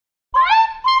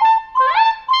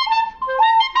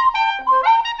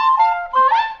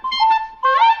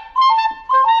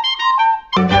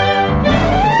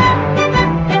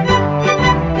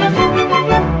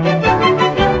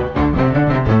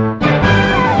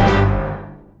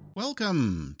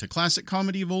Welcome to Classic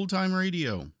Comedy of Old Time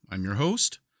Radio. I'm your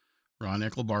host, Ron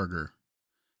Eckelbarger.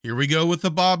 Here we go with the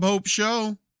Bob Hope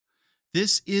Show.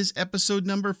 This is episode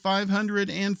number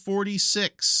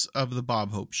 546 of the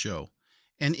Bob Hope Show,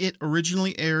 and it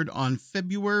originally aired on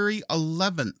February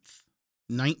 11th,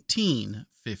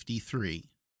 1953.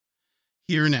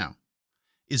 Here now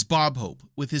is Bob Hope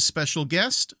with his special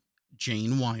guest,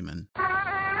 Jane Wyman.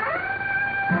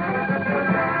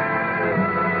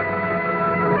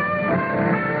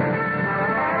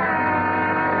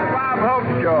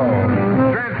 Show.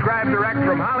 Transcribed direct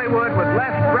from Hollywood with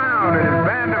Les Brown and his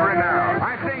band of renown.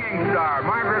 Our singing star,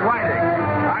 Margaret Whiting.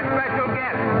 Our special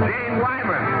guest, Jane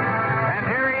Wyman. And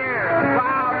here he is,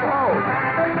 Bob Hope.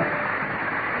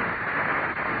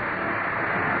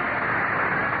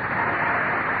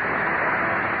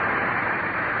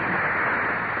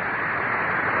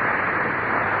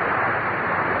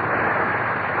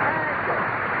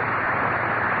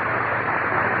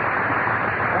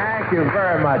 Thank you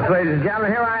very much, ladies and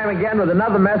gentlemen. Here I am again with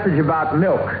another message about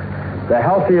milk, the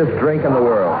healthiest drink in the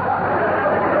world.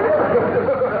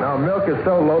 Now, milk is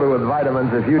so loaded with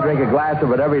vitamins, if you drink a glass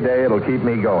of it every day, it'll keep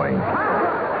me going. But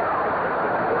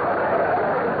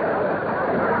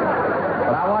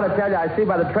I want to tell you, I see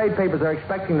by the trade papers they're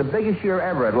expecting the biggest year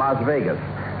ever at Las Vegas.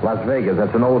 Las Vegas,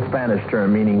 that's an old Spanish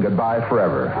term meaning goodbye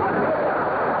forever.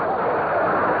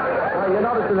 Now, you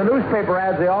notice in the newspaper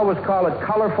ads, they always call it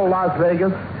colorful Las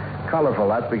Vegas. Colorful,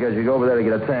 that's because you go over there to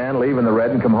get a tan, leave in the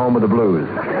red, and come home with the blues.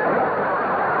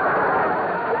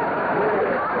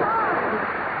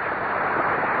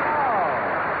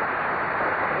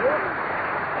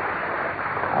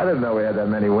 I didn't know we had that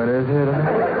many winters here tonight.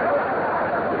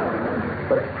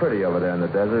 But it's pretty over there in the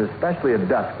desert, especially at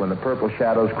dusk when the purple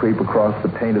shadows creep across the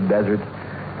painted desert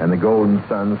and the golden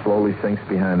sun slowly sinks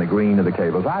behind the green of the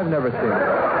cables. I've never seen it.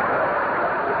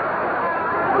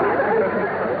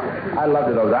 I loved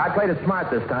it over there. I played it smart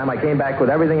this time. I came back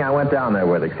with everything I went down there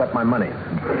with, except my money.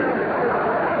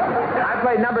 I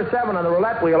played number 7 on the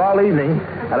roulette wheel all evening,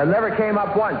 and it never came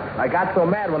up once. I got so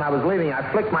mad when I was leaving, I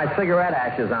flicked my cigarette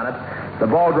ashes on it. The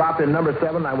ball dropped in number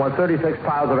 7, and I won 36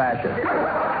 piles of ashes.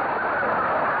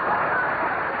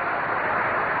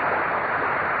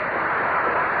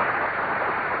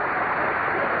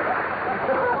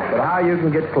 How you can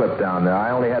get clipped down there.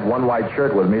 I only had one white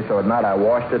shirt with me, so at night I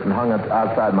washed it and hung it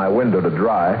outside my window to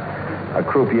dry. A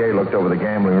croupier looked over the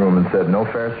gambling room and said, "No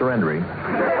fair surrendering."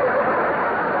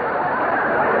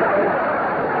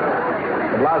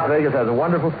 But Las Vegas has a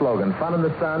wonderful slogan, fun in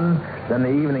the sun, then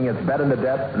the evening it's bed in the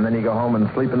depths, and then you go home and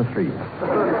sleep in the streets.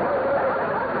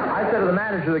 I said to the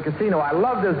manager of the casino, "I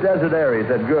love this desert air." He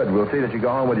said, "Good, we'll see that you go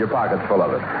home with your pockets full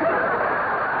of it."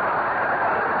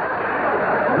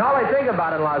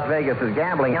 About in Las Vegas is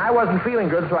gambling. I wasn't feeling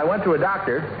good, so I went to a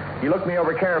doctor. He looked me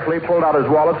over carefully, pulled out his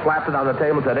wallet, slapped it on the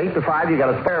table, said 8 to 5, you got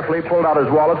a carefully, pulled out his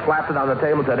wallet, slapped it on the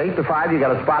table, said 8 to 5, you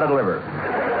got a spotted liver.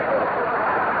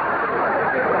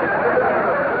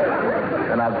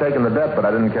 And I'd taken the bet, but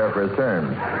I didn't care for his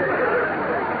terms.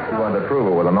 He wanted to prove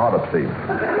it with an autopsy.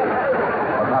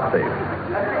 Autopsy.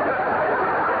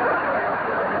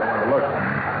 Look.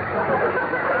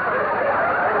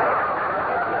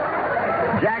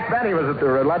 Jack Benny was at the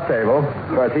roulette table. Of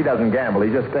course, he doesn't gamble. He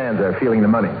just stands there feeling the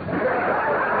money.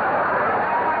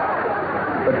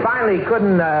 But finally, he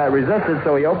couldn't resist it,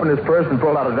 so he opened his purse and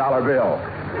pulled out a dollar bill.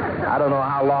 I don't know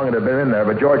how long it had been in there,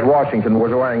 but George Washington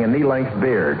was wearing a knee-length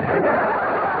beard. And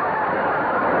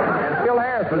Phil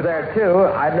Harris was there, too.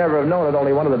 I'd never have known it.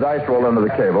 Only one of the dice rolled under the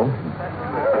cable.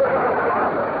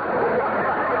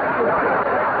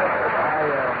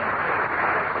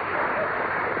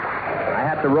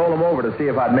 To roll them over to see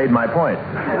if I'd made my point.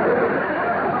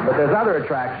 But there's other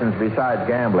attractions besides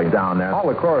gambling down there. All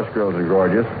the chorus girls are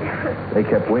gorgeous. They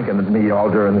kept winking at me all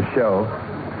during the show.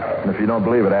 And if you don't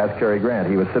believe it, ask Cary Grant.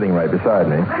 He was sitting right beside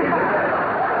me.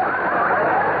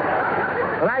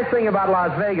 The nice thing about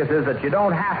Las Vegas is that you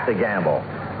don't have to gamble.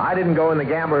 I didn't go in the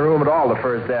gambling room at all the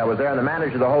first day I was there, and the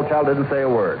manager of the hotel didn't say a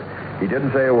word. He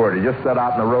didn't say a word. He just sat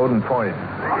out in the road and pointed.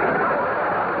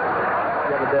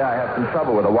 I had some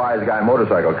trouble with a wise guy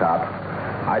motorcycle cop.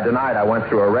 I denied I went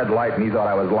through a red light, and he thought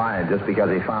I was lying just because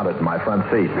he found it in my front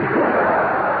seat.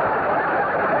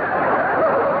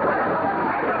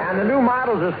 And the new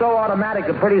models are so automatic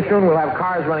that pretty soon we'll have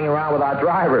cars running around without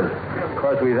drivers. Of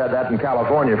course, we've had that in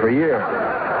California for years.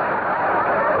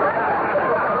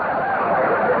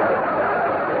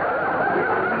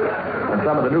 And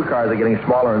some of the new cars are getting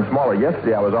smaller and smaller.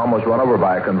 Yesterday, I was almost run over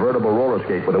by a convertible roller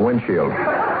skate with a windshield.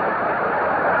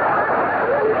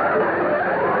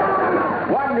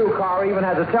 One new car even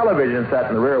has a television set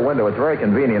in the rear window. It's very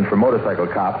convenient for motorcycle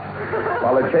cops.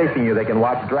 While they're chasing you, they can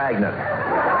watch Dragnet.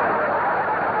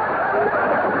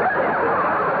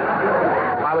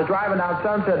 I was driving down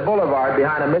Sunset Boulevard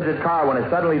behind a midget car when it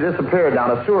suddenly disappeared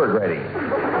down a sewer grating.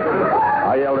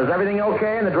 I yelled, "Is everything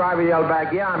okay?" And the driver yelled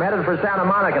back, "Yeah, I'm headed for Santa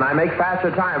Monica, and I make faster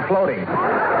time floating."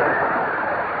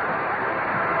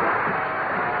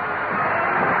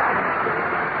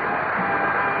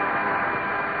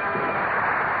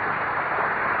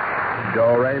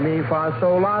 Do, re, mi, fa,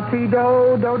 sol, la, ti,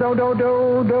 do, do, do, do,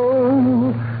 do,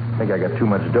 do. I think I got too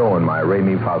much dough in my re,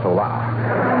 mi, fa, sol, la.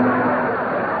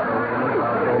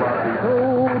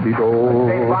 Hey,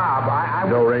 Bob, I...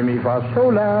 Do, re, mi, fa,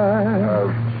 sol, la.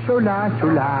 Sol, la,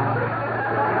 sol, la.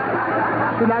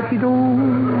 Sol, la, ti, do.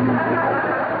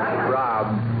 Rob,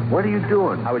 what are you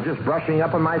doing? I was just brushing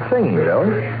up on my singing, Bill.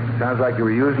 Sounds like you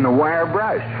were using a wire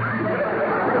brush.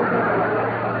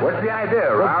 What's the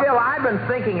idea, Rob? Well, Bill, I've been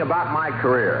thinking about my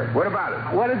career. What about it?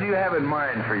 What did you have in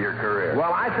mind for your career?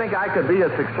 Well, I think I could be a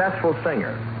successful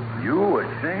singer. You, a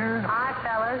singer? Hi,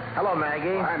 fellas. Hello,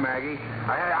 Maggie. Hi, Maggie.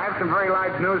 I have some very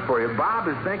large news for you. Bob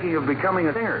is thinking of becoming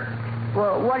a singer.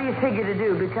 Well, what do you figure to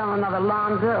do? Become another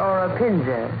Lanza or a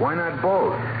Pinza? Why not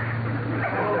both?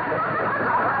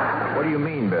 What do you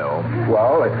mean, Bill?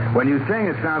 Well, when you sing,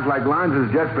 it sounds like Lanza's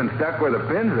just been stuck with a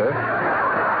pinza.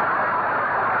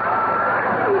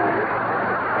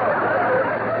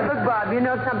 You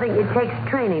know something? It takes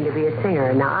training to be a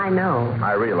singer. Now, I know.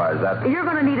 I realize that. You're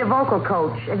going to need a vocal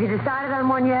coach. Have you decided on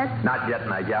one yet? Not yet,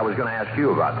 Maggie. I was going to ask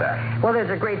you about that. Well, there's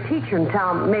a great teacher in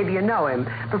town. Maybe you know him.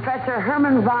 Professor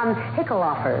Herman von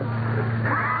Hickelhofer.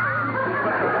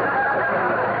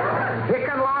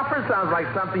 Hickenlaufer sounds like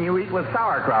something you eat with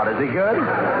sauerkraut. Is he good?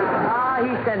 Oh,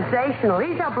 he's sensational.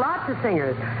 He's helped lots of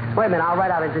singers. Wait a minute. I'll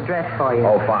write out his address for you.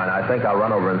 Oh, fine. I think I'll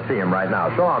run over and see him right now.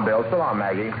 So long, Bill. So long,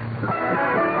 Maggie.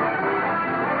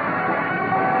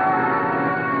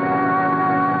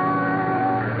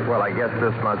 Well, I guess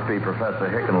this must be Professor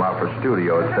Hickenlaufer's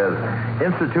studio. It says,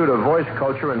 Institute of Voice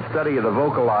Culture and Study of the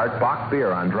Vocal Art, Bach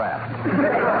Beer on draft.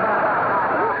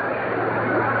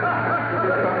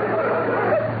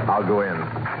 I'll go in.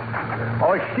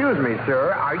 Oh, excuse me,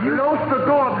 sir. Are you... Close the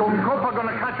door, Dummkopf. I'm going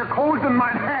to catch a cold in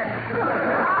my head.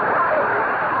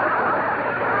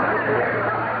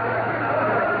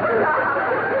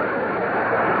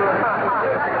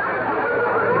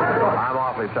 I'm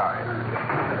awfully sorry.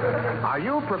 Are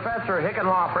you Professor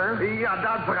Hickenlaufer? Yeah,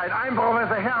 that's right. I'm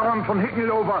Professor Hermann von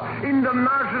Hickenlofer,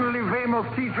 internationally famous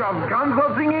teacher of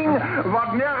concert singing,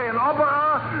 Wagnerian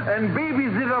opera, and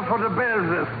babysitter for the Bell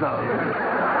sisters.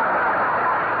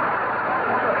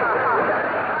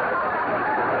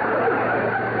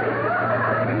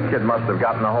 Kid must have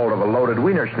gotten a hold of a loaded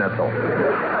Wiener Schnitzel.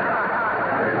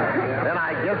 Then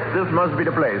I guess this must be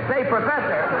the place. Say,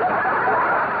 Professor.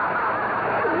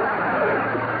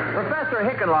 Professor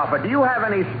Hickenlaufer, do you have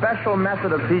any special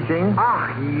method of teaching?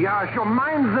 Ah, yeah, sure.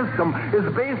 My system is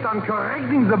based on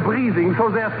correcting the breathing, so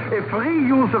there's a free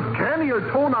use of cranial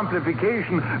tone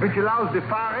amplification, which allows the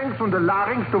pharynx and the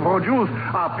larynx to produce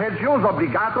arpeggios,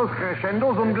 obligatos,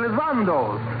 crescendos, and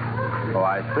glissandos. Oh,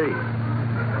 I see.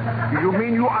 You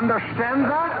mean you understand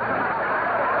that?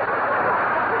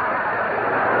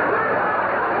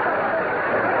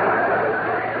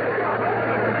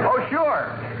 Oh, sure.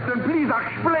 Then please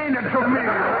explain it to me.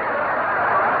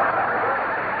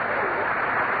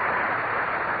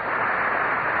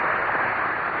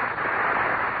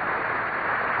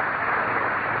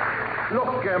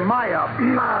 Look, Meyer,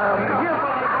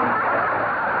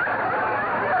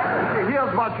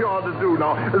 here's what you ought to do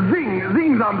now.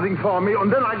 Sing something for me,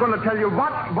 and then I'm going to tell you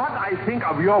what I think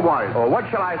of your wife. Oh, what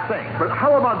shall I sing? But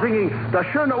how about singing das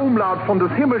schöne Umlaut von des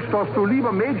Himmelsstoß, du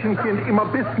lieber Mädchenkind, immer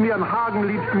bist mir ein Hagen,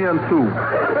 liebst mir zu.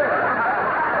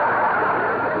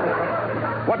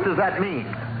 What does that mean?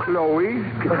 Chloe?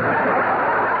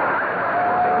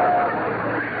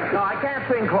 No, I can't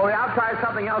sing, Chloe. I'll try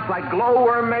something else like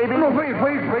Glowworm, maybe. No, wait.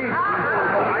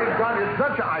 I've got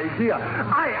such an idea.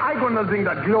 I'm going to sing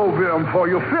that Glowworm for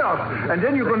you first, and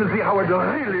then you're going to see how it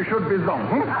really should be sung.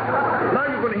 Now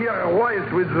you're going to hear a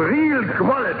voice with real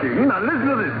quality. Now listen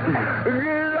to this.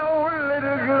 Glow,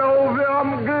 little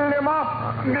glowworm, glimmer,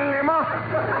 glimmer.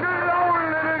 Glow,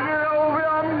 little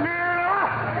glowworm, glimmer,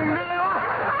 glimmer.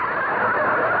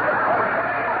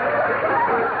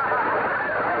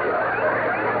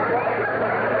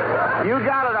 You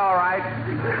got it all right.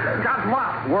 Got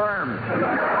what? Worms.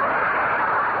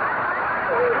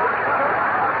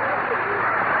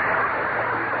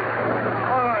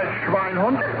 All right,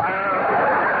 Schweinhund.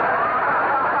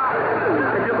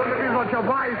 If you're going to be such a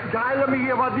wise guy, let me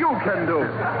hear what you can do.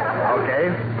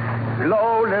 Okay.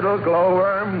 Glow, little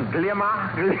glowworm,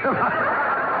 glimmer, glimmer.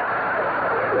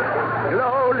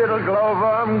 Glow, little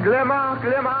glowworm, glimmer,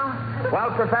 glimmer.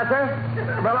 Well, Professor?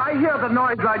 Well, I hear the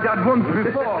noise like that once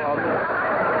before.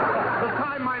 The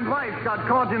time my wife got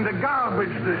caught in the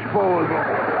garbage disposal.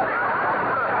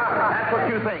 That's what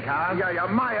you think, huh? Yeah,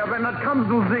 Maya, when it comes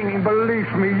to singing,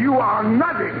 believe me, you are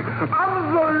nothing.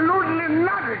 Absolutely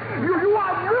nothing. You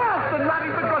are worse than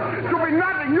nothing because to be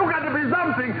nothing, you got to be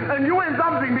something, and you ain't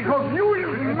something because you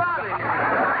is nothing.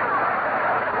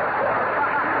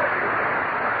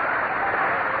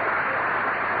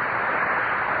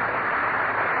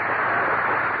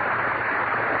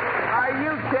 Are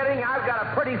you kidding? I've got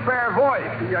a pretty fair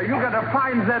voice. Yeah, you got a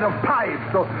fine set of pipes,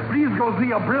 so please go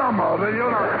see a plumber.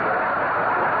 You know.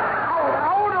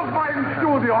 Out of my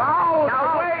studio. Out.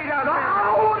 Now, wait a minute.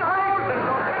 Out.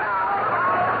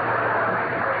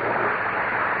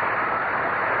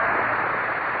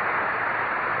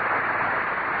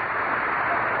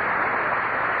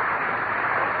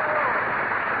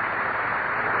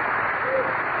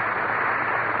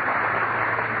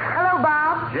 Hello,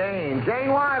 Bob.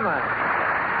 Jane Wyman.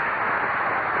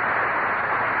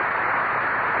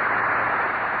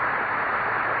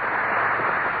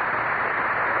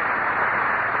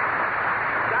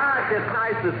 Gosh, it's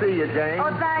nice to see you, Jane.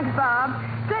 Oh, thanks, Bob.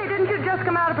 Say, didn't you just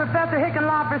come out of Professor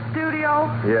Hickenlooper's studio?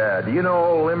 Yeah, do you know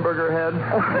old Limburger Head?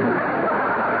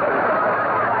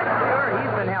 Sure,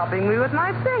 he's been helping me with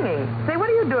my singing. Say, what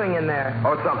are you doing in there?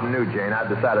 Oh, it's something new, Jane. I've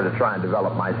decided to try and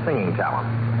develop my singing talent.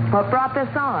 What brought this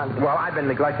on? Well, I've been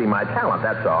neglecting my talent,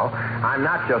 that's all. I'm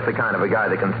not just the kind of a guy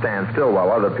that can stand still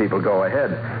while other people go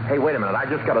ahead. Hey, wait a minute. I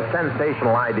just got a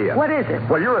sensational idea. What is it?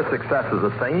 Well, you're a success as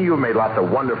a singer. You've made lots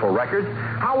of wonderful records.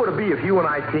 How would it be if you and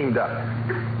I teamed up?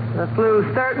 The flu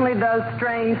certainly does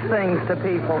strange things to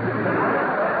people.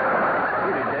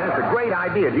 It's a great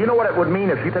idea. Do you know what it would mean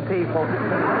if you... To people.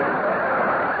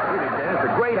 It's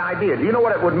a great idea. Do you know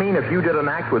what it would mean if you did an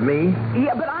act with me?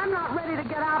 Yeah, but I'm not ready to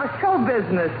get out of show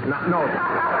business. No,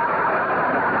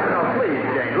 please,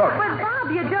 Jane, look. But, Bob,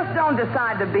 you just don't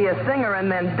decide to be a singer and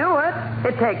then do it.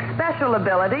 It takes special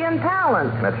ability and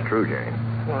talent. That's true, Jane.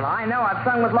 Well, I know. I've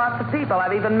sung with lots of people.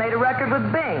 I've even made a record with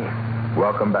Bing.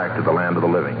 Welcome back to the land of the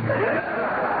living. Well,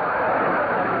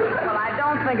 I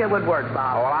don't think it would work, Oh,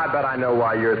 Bob. well, I bet I know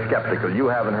why you're skeptical. You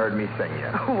haven't heard me sing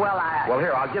yet. Well,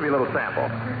 here, I'll give you a little sample.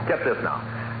 Get this now.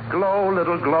 Glow,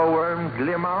 little glowworm,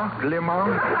 glimmer,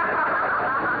 glimmer.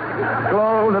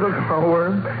 Glow, little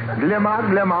glowworm, glimmer,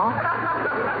 glimmer.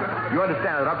 You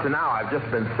understand that up to now I've just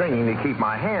been singing to keep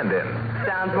my hand in.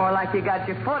 Sounds more like you got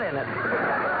your foot in it.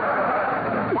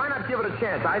 Why not give it a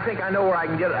chance? I think I know where I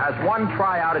can get it as one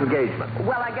tryout engagement.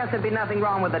 Well, I guess there'd be nothing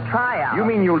wrong with a tryout. You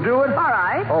mean you'll do it? All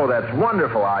right. Oh, that's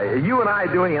wonderful. You and I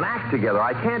doing an act together.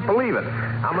 I can't believe it.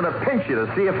 I'm going to pinch you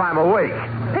to see if I'm awake.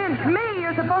 Pinch me?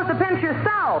 You're supposed to pinch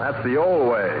yourself. That's the old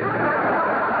way.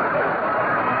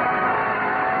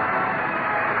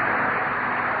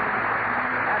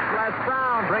 That's Les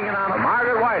Brown bringing on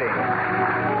Margaret Whiting.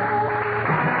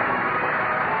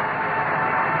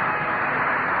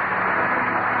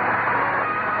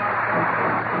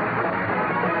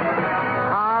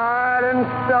 Heart and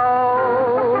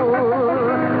soul,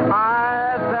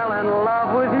 I fell in love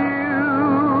with you.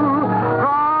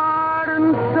 Heart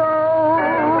and soul,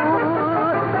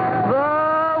 the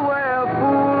way a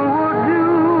fool would do.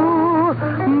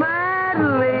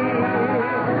 Madly,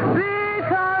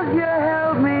 because you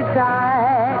held me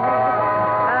tight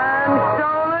and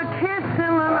stole a kiss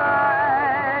in the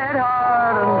night.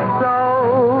 Heart and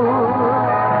soul,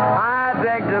 I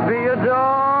beg to be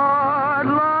adored,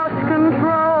 lost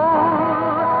control,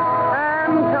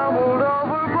 and tumbled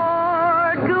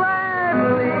overboard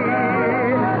gladly.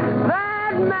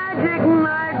 That magic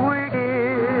night we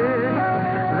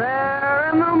kissed there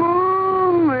in the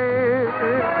moonlit.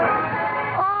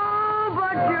 Oh,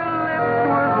 but your lips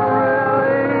were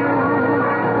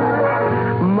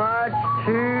thrilling, much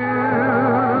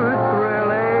too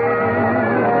thrilling.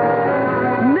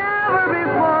 Never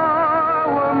before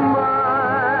were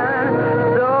mine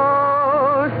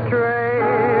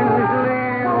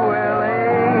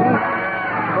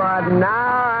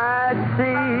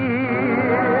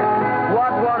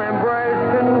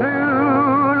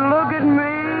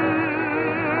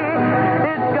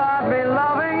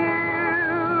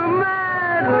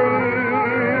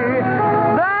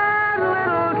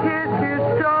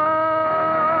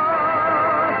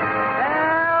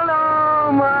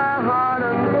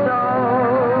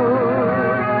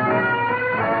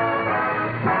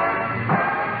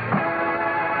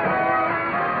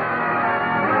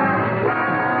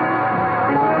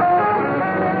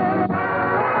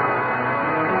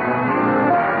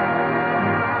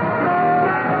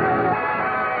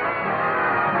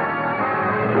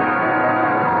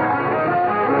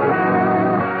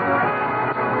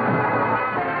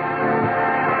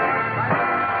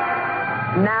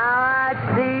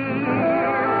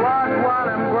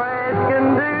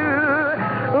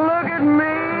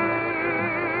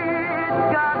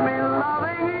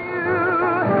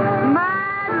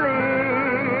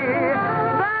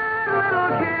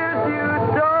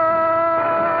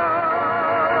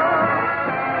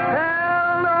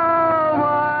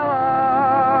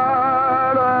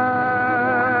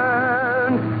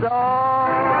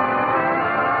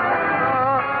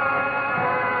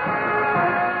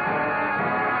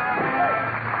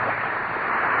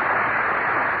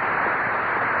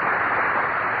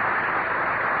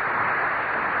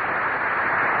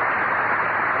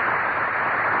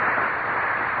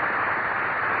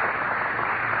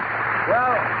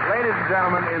ladies and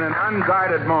gentlemen, in an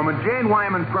unguarded moment, Jane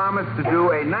Wyman promised to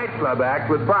do a nightclub act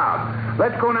with Bob.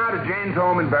 Let's go now to Jane's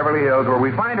home in Beverly Hills, where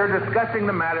we find her discussing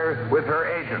the matter with her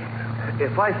agent.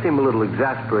 If I seem a little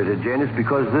exasperated, Jane, it's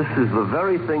because this is the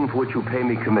very thing for which you pay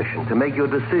me commission, to make your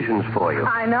decisions for you.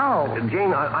 I know.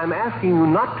 Jane, I'm asking you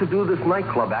not to do this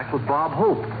nightclub act with Bob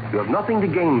Hope. You have nothing to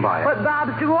gain by it. But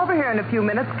Bob's due over here in a few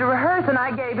minutes to rehearse, and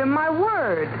I gave him my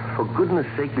word. For goodness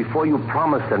sake, before you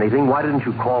promised anything, why didn't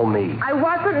you call me? I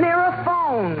wasn't near a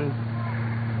phone.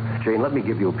 Jane, let me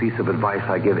give you a piece of advice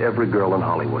I give every girl in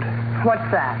Hollywood.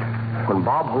 What's that? When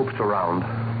Bob Hope's around,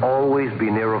 always be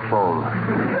near a phone.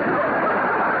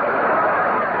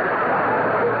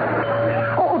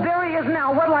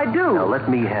 Now, what'll I do? Now, let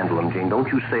me handle him, Jane. Don't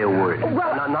you say a word.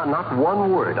 Well, not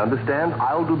one word, understand?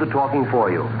 I'll do the talking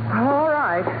for you. All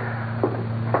right.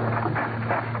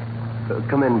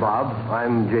 Come in, Bob.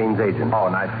 I'm Jane's agent. Oh,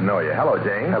 nice to know you. Hello,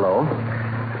 Jane. Hello.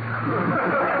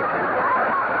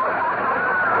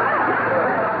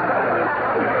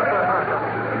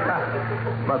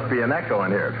 Must be an echo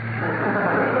in here.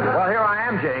 Well, here I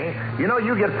am, Jane. You know,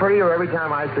 you get prettier every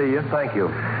time I see you. Thank you.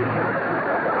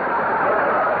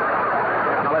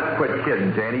 Let's quit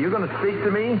kidding, Jane. Are you going to speak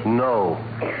to me? No.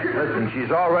 Listen,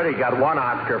 she's already got one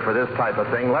Oscar for this type of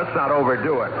thing. Let's not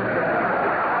overdo it.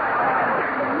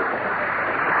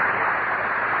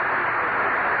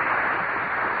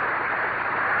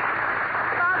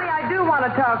 Bobby, I do want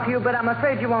to talk to you, but I'm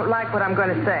afraid you won't like what I'm going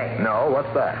to say. No,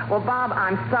 what's that? Well, Bob,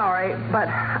 I'm sorry, but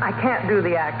I can't do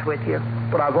the act with you.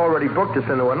 But I've already booked us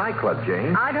into a nightclub,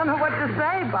 Jane. I don't know what to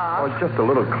say, Oh, Bob. it's just a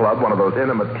little club, one of those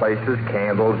intimate places,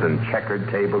 candles and checkered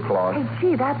tablecloths. Hey,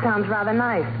 gee, that sounds rather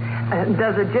nice.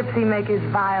 Does a gypsy make his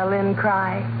violin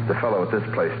cry? The fellow at this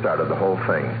place started the whole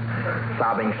thing.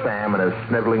 Sobbing Sam and his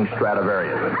sniveling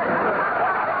Stradivarius.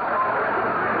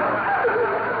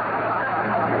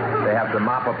 They have to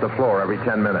mop up the floor every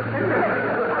 10 minutes.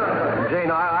 Jane,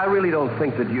 I really don't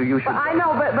think that you should... Well, I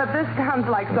know, but this sounds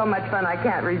like so much fun I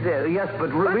can't resist. Yes,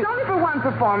 but... But it's only for one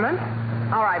performance.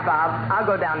 All right, Bob. I'll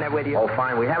go down there with you. Oh,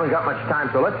 fine. We haven't got much time,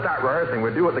 so let's start rehearsing.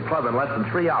 We're due at the club in less than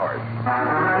 3 hours.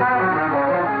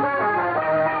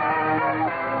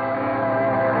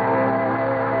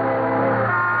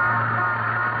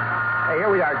 Hey,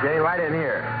 here we are, Jane, right in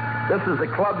here. This is the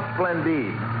Club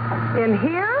Splendide. In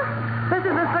here? This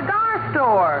is a cigar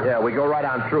store. Yeah, we go right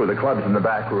on through. The club's in the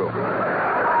back room.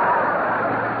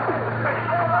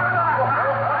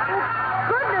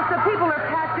 Goodness, the people are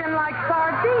packed in like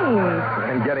sardines.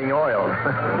 And getting oiled.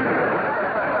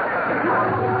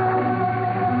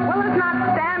 Well, let's not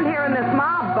stand here in this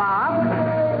mob, Bob.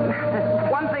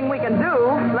 There's one thing we can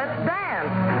do. Let's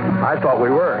dance. I thought we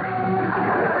were.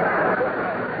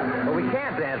 But we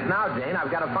can't dance now, Jane.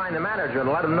 I've got to find the manager and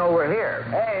let him know we're here.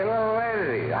 Hey, little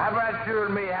lady, how about you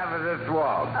and me having this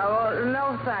waltz? Oh,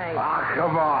 no thanks. Ah,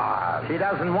 come on. She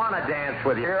doesn't want to dance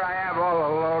with you. Here I am all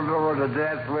alone, no one to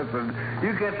dance with, and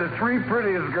you get the 3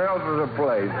 prettiest girls in the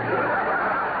place.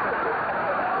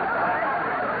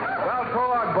 Well, so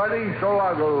long, buddy. So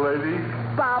long, little lady.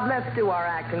 Bob, let's do our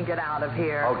act and get out of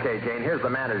here. Okay, Jane, here's the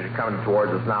manager coming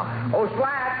towards us now. Oh,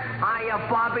 Slat! Hiya,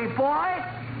 Bobby boy.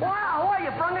 Wow,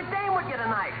 you brought a dame with you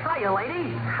tonight. Hiya,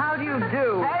 lady. How do you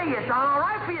do? Hey, you done all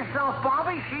right for yourself,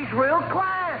 Bobby. She's real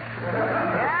class.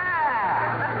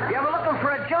 Yeah. You ever looking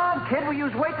for a job, kid? We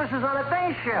use waitresses on a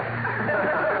day shift.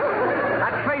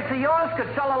 That face of yours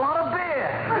could sell a lot of beer.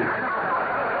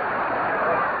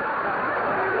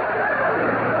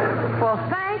 Well,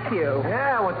 thank you.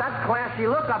 Yeah, with that classy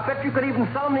look, I bet you could even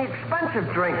sell them the expensive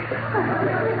drinks.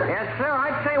 Yes, sir,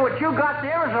 I'd say what you got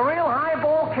there is a real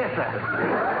highball kisser.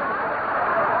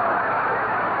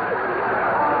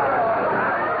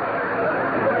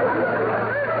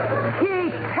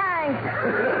 Gee, thanks.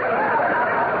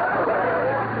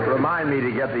 Remind me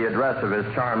to get the address of his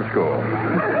charm school.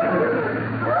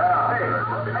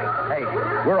 Hey,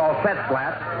 we're all set,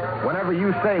 Slat. Whenever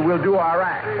you say, we'll do our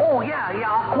act. Oh, yeah,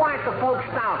 I'll quiet the folks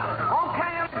down.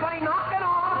 Okay, everybody, knock it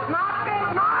off. Knock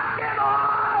it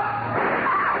off.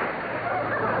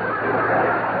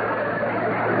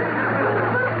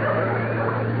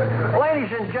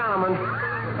 Ladies and gentlemen,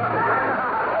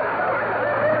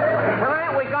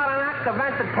 tonight we got an act of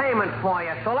entertainment for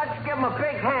you, so let's give them a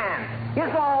big hand. You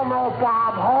all know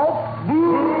Bob Hope.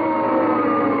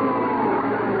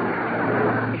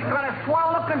 He's got a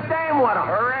swell-looking dame with him.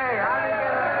 Hooray. How do you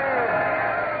get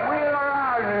a Wheel her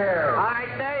out here. All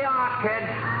right, there you are, kids.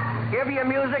 Give your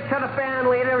music to the band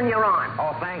leader and you're on.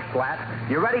 Oh, thanks, Slat.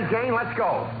 You ready, Jane? Let's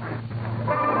go.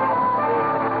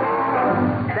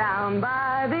 Down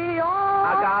by the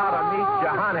I gotta meet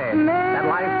you, honey. That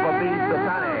life will be so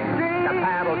sunny. The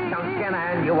paddle chunkin'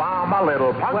 and you are my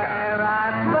little punkin'.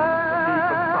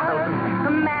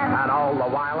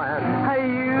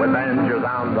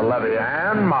 buddy,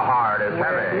 and my heart is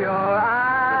heavy. Your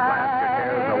eyes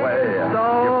so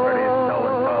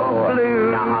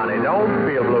blue. Now, honey, don't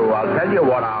feel blue. I'll tell you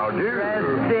what I'll do.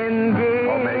 Dressed in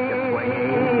gingham. Make it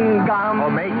swingy.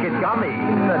 Gum. Make it gummy.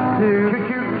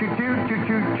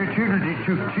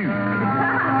 Choo-choo.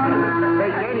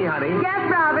 Hey, Janie, honey.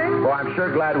 Yes, Robert? Oh, I'm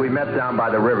sure glad we met down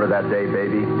by the river that day,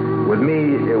 baby. With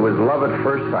me, it was love at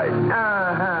first sight.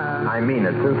 Uh-huh. I mean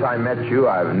it. Since I met you,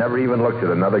 I've never even looked at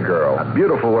another girl.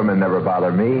 Beautiful women never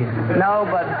bother me. No,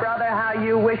 but, brother, how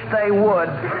you wish they would.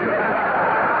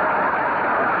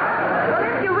 Well,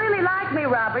 if you really like me,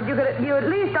 Robert, you at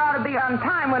least ought to be on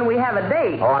time when we have a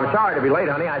date. Oh, I'm sorry to be late,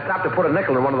 honey. I stopped to put a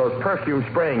nickel in one of those perfume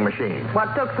spraying machines.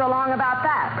 What took so long about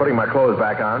that? Putting my clothes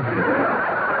back on.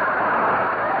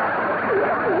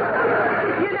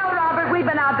 You know, Robert, we've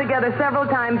been out together several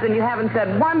times, and you haven't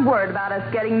said one word about us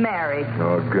getting married.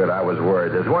 Oh, good. I was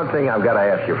worried. There's one thing I've got to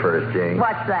ask you first, Jane.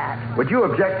 What's that? Would you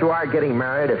object to our getting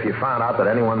married if you found out that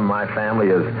anyone in my family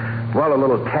is, well, a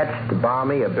little touched,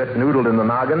 balmy, a bit noodled in the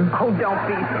noggin? Oh, don't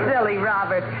be silly,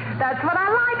 Robert. That's what I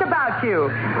like about you.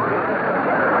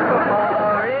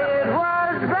 For it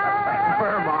was there.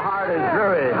 Where my heart is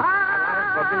dreary.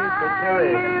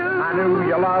 I knew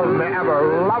you loved me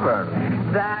ever loving.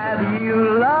 That you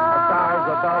loved Stars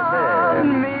above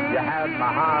me. You had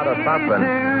my heart a thumping.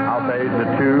 I'll say the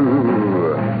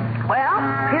two. Well,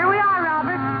 here we are,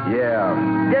 Robert. Yeah.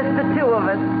 Just the two of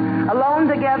us, alone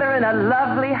together in a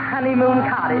lovely honeymoon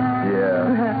cottage.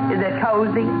 Yeah. Is it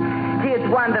cozy? Gee, it's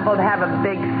wonderful to have a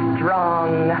big,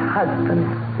 strong husband.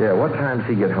 Yeah, what time does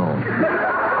he get home?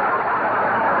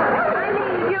 I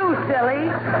mean you, silly.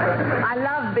 I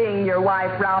love being your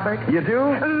wife, Robert. You do?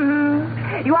 Mm-hmm.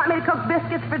 You want me to cook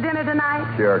biscuits for dinner tonight?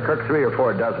 Sure. Cook 3 or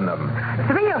 4 dozen of them.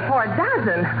 3 or 4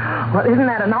 dozen? Well, isn't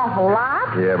that an awful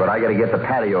lot? Yeah, but I got to get the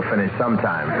patio finished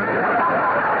sometime.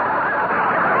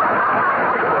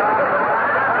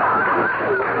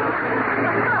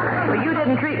 Well, you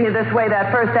didn't treat me this way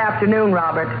that first afternoon,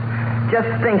 Robert. Just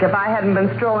think, if I hadn't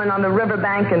been strolling on the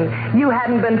riverbank and you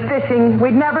hadn't been fishing,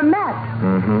 we'd never met.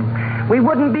 Mm-hmm. We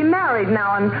wouldn't be married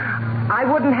now, and I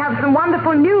wouldn't have some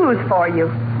wonderful news for you.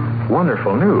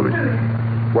 Wonderful news.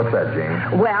 What's that,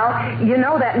 Jane? Well, you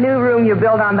know that new room you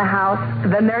built on the house,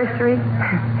 the nursery?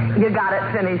 You got it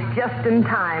finished just in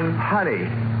time. Honey,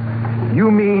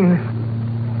 you mean...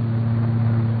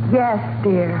 Yes,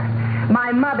 dear.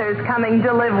 My mother's coming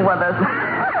to live with us.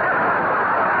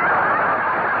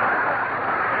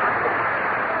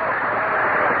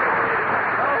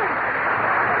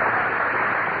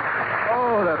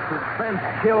 Oh, the suspense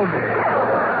killed me.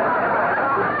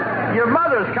 Your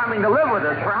mother's coming to live with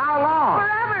us. For how long?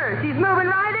 Forever. She's moving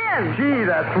right in. Gee,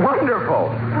 that's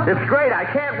wonderful. It's great. I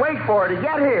can't wait for her to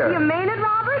get here. You mean it,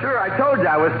 Robert? Sure, I told you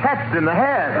I was touched in the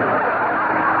head.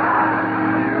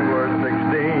 You were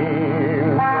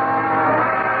 16,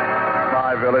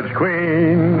 my village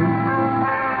queen,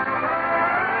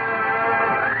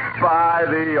 by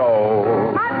the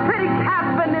old, My pretty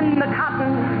cabin in the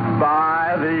cotton.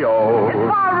 by the old, It's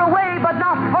far away, but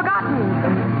not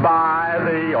forgotten. by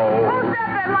the Who old,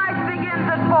 said that life begins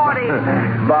at 40?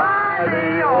 by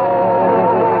the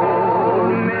old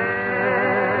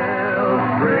mill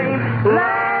stream.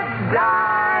 Let's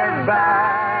dive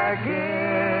back in.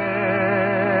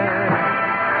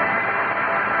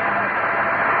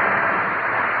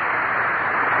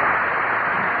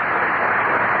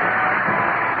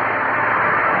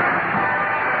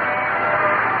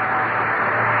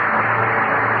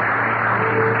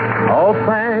 Oh,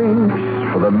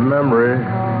 thanks for the memory.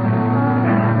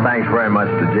 Thanks very much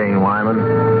to Jane Wyman,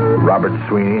 Robert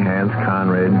Sweeney, Hans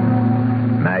Conrad,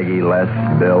 Maggie, Les,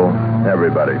 Bill,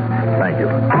 everybody. Thank you.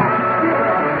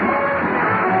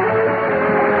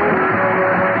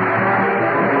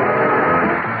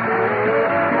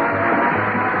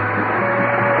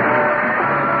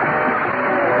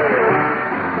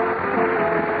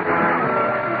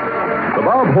 The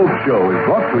Bob Hope Show is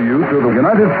brought to you through the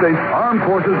United States Armed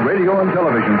Forces Radio and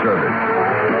Television Service.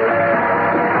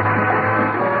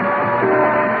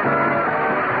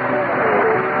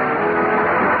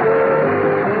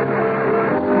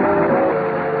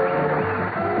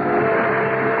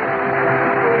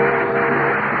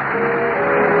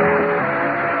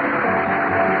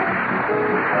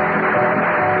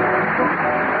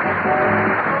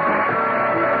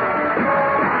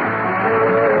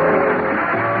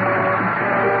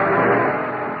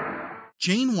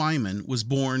 Jane Wyman was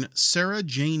born Sarah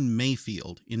Jane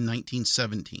Mayfield in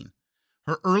 1917.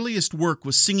 Her earliest work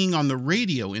was singing on the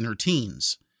radio in her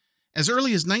teens. As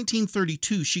early as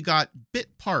 1932, she got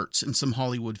bit parts in some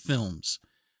Hollywood films.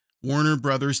 Warner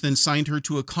Brothers then signed her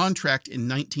to a contract in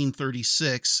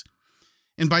 1936,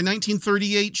 And by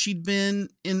 1938, she'd been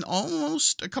in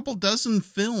almost a couple dozen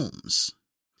films.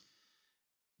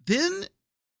 Then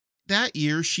that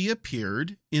year, she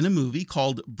appeared in a movie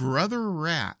called Brother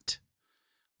Rat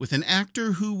with an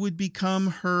actor who would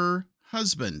become her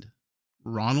husband,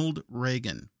 Ronald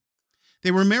Reagan.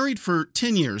 They were married for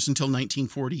 10 years until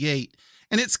 1948,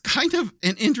 and it's kind of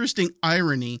an interesting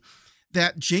irony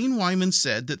that Jane Wyman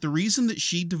said that the reason that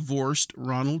she divorced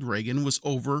Ronald Reagan was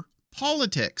over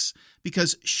politics,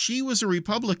 because she was a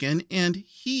Republican and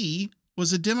he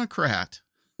was a Democrat.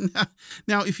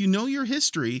 Now, if you know your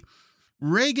history,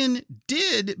 Reagan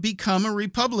did become a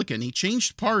Republican. He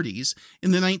changed parties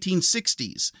in the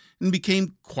 1960s and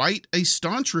became quite a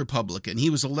staunch Republican. He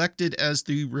was elected as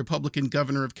the Republican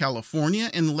governor of California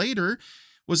and later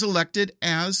was elected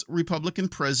as Republican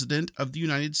president of the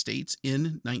United States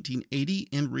in 1980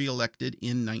 and reelected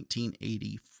in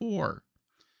 1984.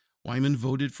 Wyman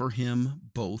voted for him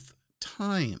both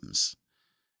times.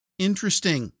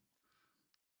 Interesting.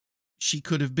 She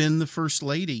could have been the first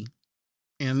lady,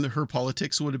 and her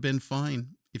politics would have been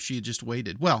fine if she had just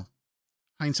waited. Well,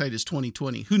 hindsight is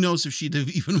 20/20. Who knows if she'd have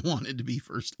even wanted to be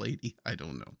first lady? I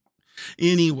don't know.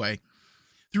 Anyway,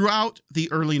 throughout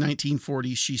the early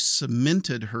 1940s, she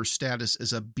cemented her status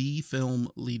as a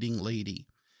B-film leading lady.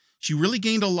 She really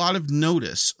gained a lot of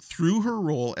notice through her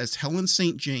role as Helen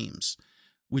St. James,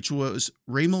 which was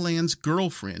Ray Milland's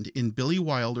girlfriend in Billy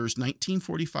Wilder's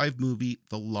 1945 movie,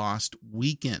 The Lost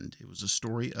Weekend. It was a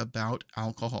story about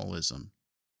alcoholism.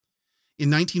 In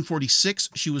 1946,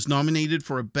 she was nominated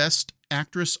for a Best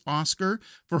Actress Oscar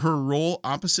for her role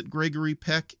opposite Gregory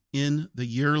Peck in The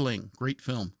Yearling. Great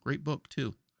film, great book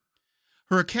too.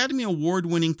 Her Academy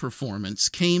Award-winning performance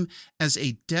came as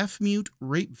a deaf-mute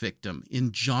rape victim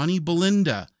in Johnny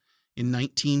Belinda in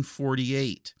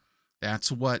 1948.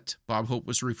 That's what Bob Hope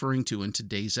was referring to in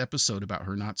today's episode about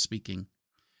her not speaking.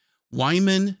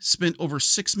 Wyman spent over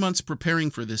 6 months preparing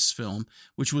for this film,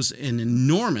 which was an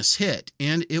enormous hit,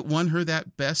 and it won her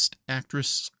that Best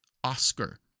Actress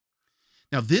Oscar.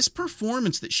 Now, this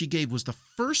performance that she gave was the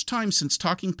first time since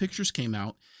Talking Pictures came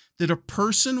out that a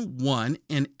person won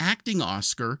an acting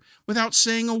Oscar without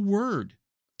saying a word.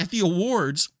 At the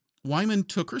awards, Wyman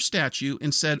took her statue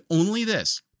and said only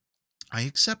this: "I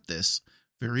accept this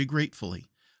very gratefully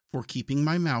for keeping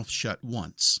my mouth shut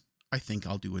once. I think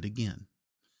I'll do it again."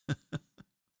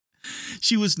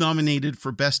 She was nominated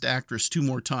for Best Actress 2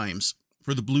 more times,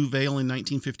 for The Blue Veil in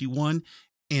 1951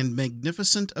 and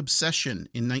Magnificent Obsession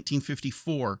in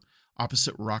 1954,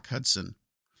 opposite Rock Hudson.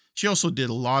 She also did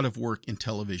a lot of work in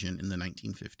television in the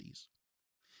 1950s.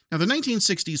 Now, the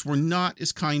 1960s were not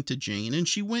as kind to Jane, and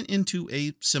she went into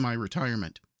a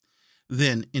semi-retirement.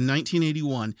 Then, in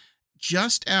 1981,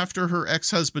 just after her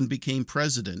ex-husband became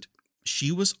president,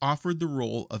 she was offered the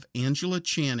role of Angela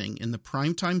Channing in the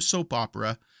primetime soap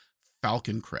opera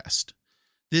Falcon Crest.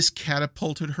 This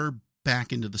catapulted her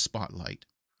back into the spotlight.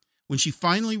 When she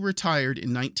finally retired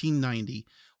in 1990,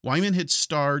 Wyman had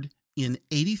starred in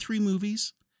 83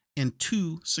 movies and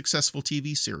 2 successful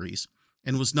TV series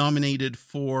and was nominated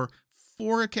for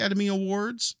 4 Academy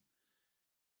Awards,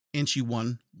 and she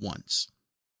won once.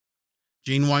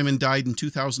 Jane Wyman died in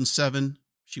 2007.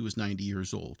 She was 90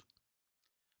 years old.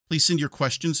 Please send your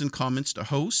questions and comments to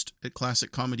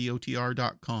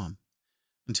host@classiccomedyotr.com.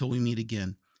 Until we meet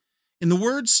again. In the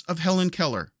words of Helen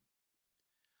Keller,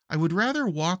 I would rather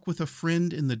walk with a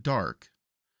friend in the dark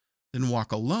than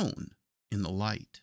walk alone in the light.